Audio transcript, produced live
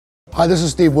Hi, this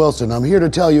is Steve Wilson. I'm here to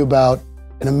tell you about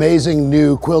an amazing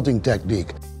new quilting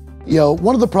technique. You know,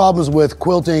 one of the problems with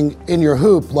quilting in your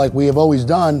hoop, like we have always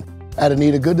done at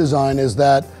Anita Goodesign, is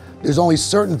that there's only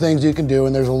certain things you can do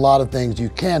and there's a lot of things you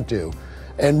can't do.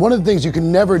 And one of the things you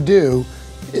can never do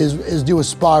is do a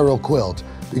spiral quilt,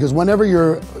 because whenever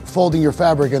you're folding your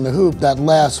fabric in the hoop, that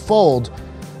last fold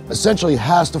essentially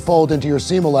has to fold into your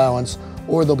seam allowance,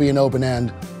 or there'll be an open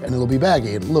end and it'll be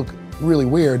baggy. It'll look really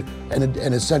weird and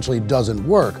it essentially doesn't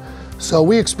work. So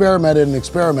we experimented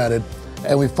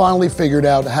and we finally figured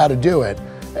out how to do it.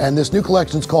 And this new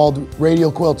collection is called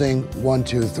Radial Quilting 1,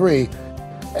 2, 3.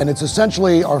 And it's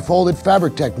essentially our folded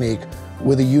fabric technique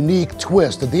with a unique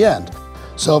twist at the end.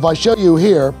 So if I show you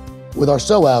here with our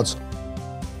sew outs,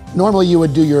 normally you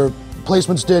would do your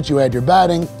placement stitch, you add your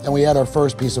batting, and we add our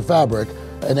first piece of fabric,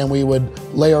 and then we would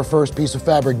lay our first piece of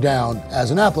fabric down as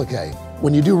an applique.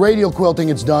 When you do radial quilting,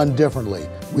 it's done differently.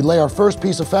 We lay our first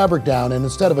piece of fabric down, and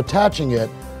instead of attaching it,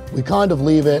 we kind of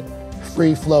leave it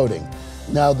free floating.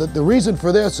 Now, the reason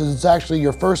for this is it's actually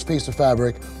your first piece of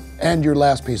fabric and your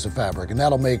last piece of fabric, and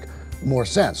that'll make more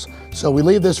sense. So we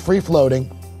leave this free floating,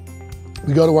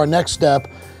 we go to our next step,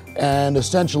 and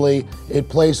essentially it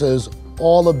places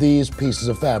all of these pieces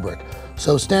of fabric.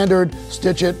 So standard,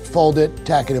 stitch it, fold it,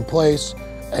 tack it in place,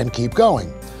 and keep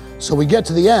going. So we get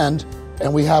to the end,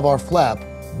 and we have our flap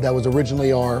that was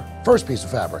originally our first piece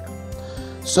of fabric.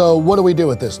 So what do we do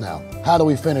with this now? How do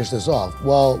we finish this off?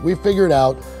 Well, we figured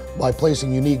out by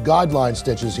placing unique guideline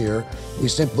stitches here, we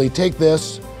simply take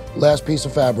this last piece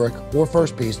of fabric, or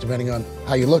first piece, depending on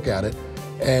how you look at it,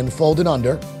 and fold it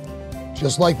under,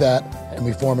 just like that, and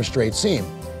we form a straight seam.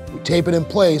 We tape it in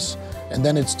place, and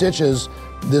then it stitches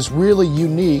this really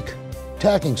unique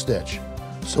tacking stitch.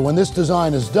 So when this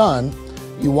design is done,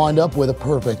 you wind up with a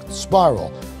perfect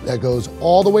spiral that goes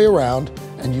all the way around,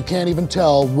 and you can't even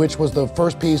tell which was the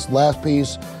first piece, last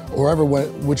piece, or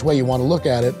which way you want to look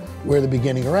at it, where the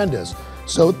beginning or end is.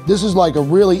 So this is like a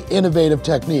really innovative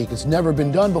technique. It's never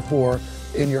been done before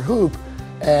in your hoop,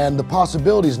 and the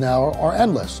possibilities now are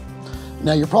endless.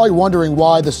 Now you're probably wondering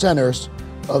why the centers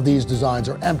of these designs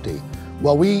are empty.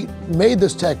 Well, we made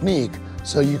this technique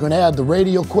so you can add the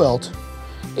radial quilt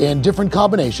in different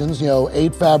combinations,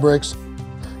 8 fabrics,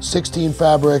 16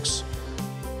 fabrics.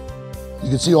 You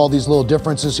can see all these little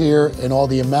differences here and all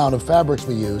the amount of fabrics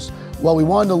we use. Well, we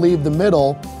wanted to leave the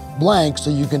middle blank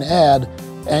so you can add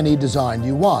any design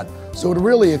you want. So it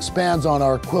really expands on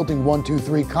our quilting 1, 2,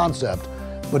 3 concept,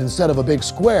 but instead of a big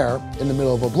square in the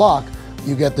middle of a block,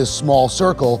 you get this small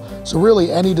circle. So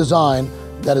really any design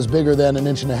that is bigger than 1.5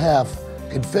 inches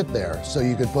can fit there. So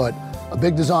you could put a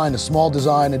big design, a small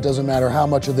design, it doesn't matter how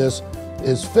much of this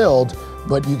is filled,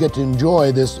 but you get to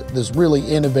enjoy this really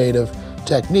innovative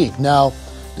technique. Now,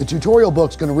 the tutorial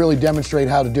book's going to really demonstrate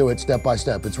how to do it step by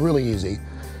step. It's really easy.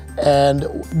 And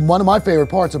one of my favorite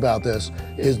parts about this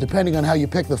is, depending on how you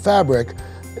pick the fabric,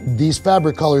 these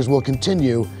fabric colors will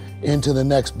continue into the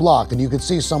next block. And you can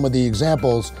see some of the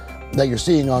examples that you're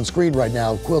seeing on screen right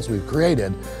now, quilts we've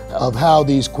created, of how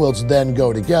these quilts then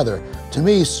go together. To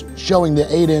me, showing the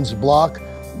 8-inch block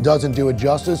doesn't do it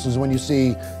justice, is when you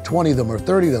see 20 of them or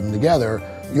 30 of them together,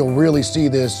 you'll really see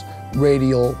this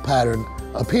radial pattern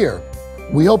appear.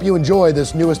 We hope you enjoy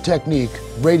this newest technique,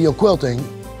 radial quilting.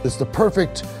 It's the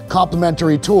perfect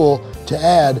complementary tool to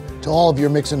add to all of your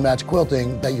mix and match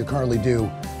quilting that you currently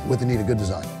do with Anita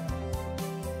Goodesign.